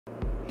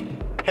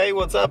Hey,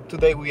 what's up?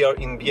 Today we are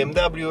in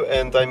BMW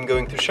and I'm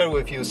going to share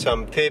with you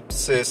some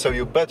tips so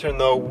you better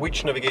know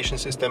which navigation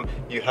system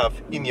you have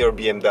in your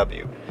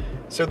BMW.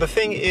 So the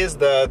thing is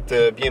that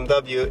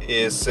BMW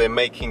is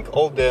making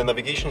all the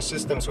navigation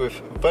systems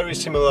with very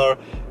similar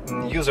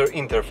user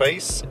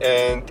interface,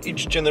 and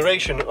each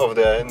generation of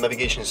the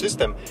navigation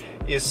system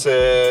is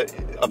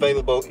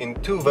available in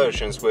two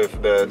versions,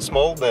 with the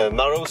small, the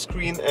narrow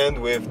screen, and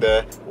with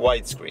the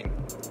wide screen.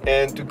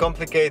 And to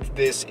complicate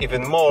this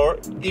even more,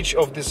 each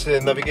of these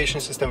navigation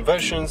system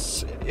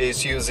versions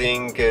is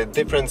using a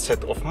different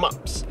set of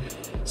maps.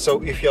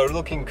 So if you are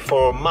looking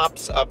for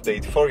maps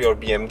update for your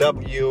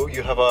BMW,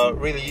 you have a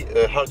really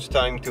hard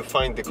time to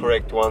find the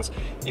correct ones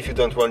if you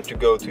don't want to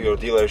go to your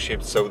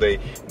dealership so they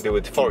do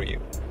it for you.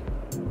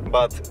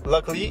 But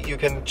luckily you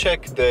can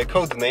check the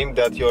code name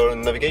that your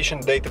navigation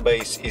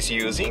database is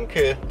using.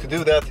 To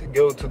do that,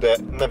 go to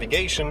the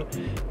navigation,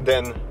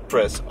 then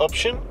press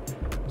option,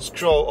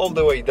 scroll all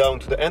the way down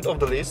to the end of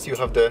the list. You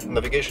have the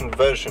navigation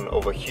version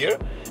over here,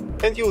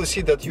 and you will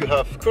see that you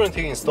have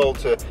currently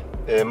installed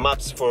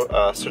maps for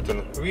a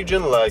certain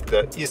region, like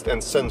the East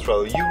and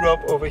Central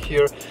Europe over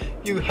here.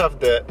 You have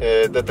the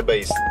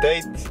database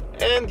date,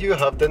 and you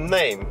have the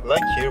name,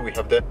 like here we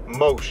have the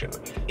motion.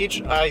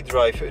 Each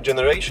iDrive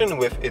generation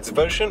with its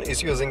version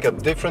is using a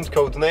different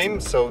code name,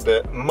 so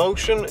the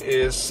motion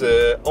is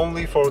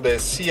only for the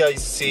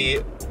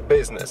CIC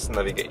Business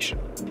navigation.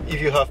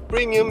 If you have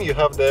premium, you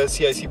have the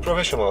CIC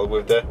Professional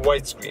with the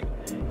wide screen.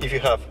 If you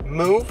have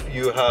move,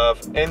 you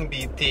have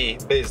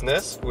NBT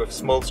Business with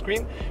small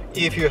screen.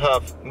 If you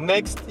have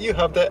next, you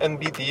have the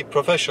NBT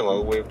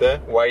Professional with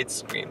the wide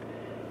screen.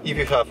 If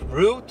you have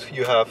route,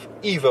 you have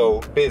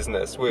Evo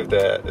Business with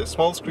the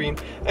small screen,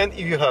 and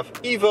if you have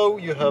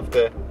Evo, you have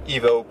the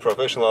Evo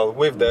Professional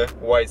with the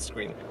wide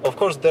screen. Of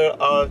course,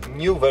 there are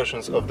new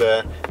versions of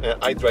the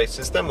iDrive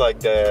system,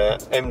 like the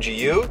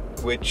MGU,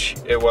 which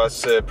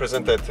was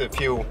presented a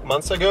few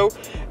months ago,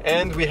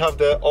 and we have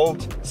the old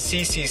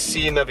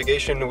CCC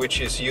navigation,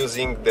 which is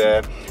using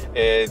the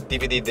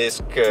DVD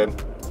disc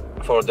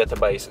for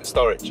database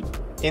storage.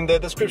 In the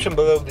description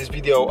below this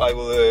video I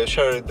will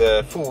share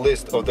the full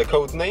list of the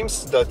code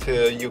names that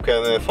you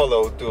can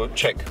follow to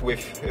check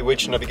with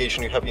which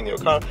navigation you have in your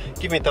car.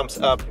 Give me a thumbs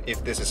up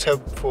if this is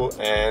helpful,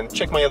 and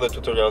check my other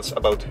tutorials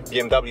about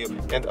BMW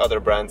and other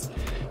brands,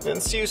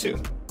 and see you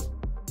soon.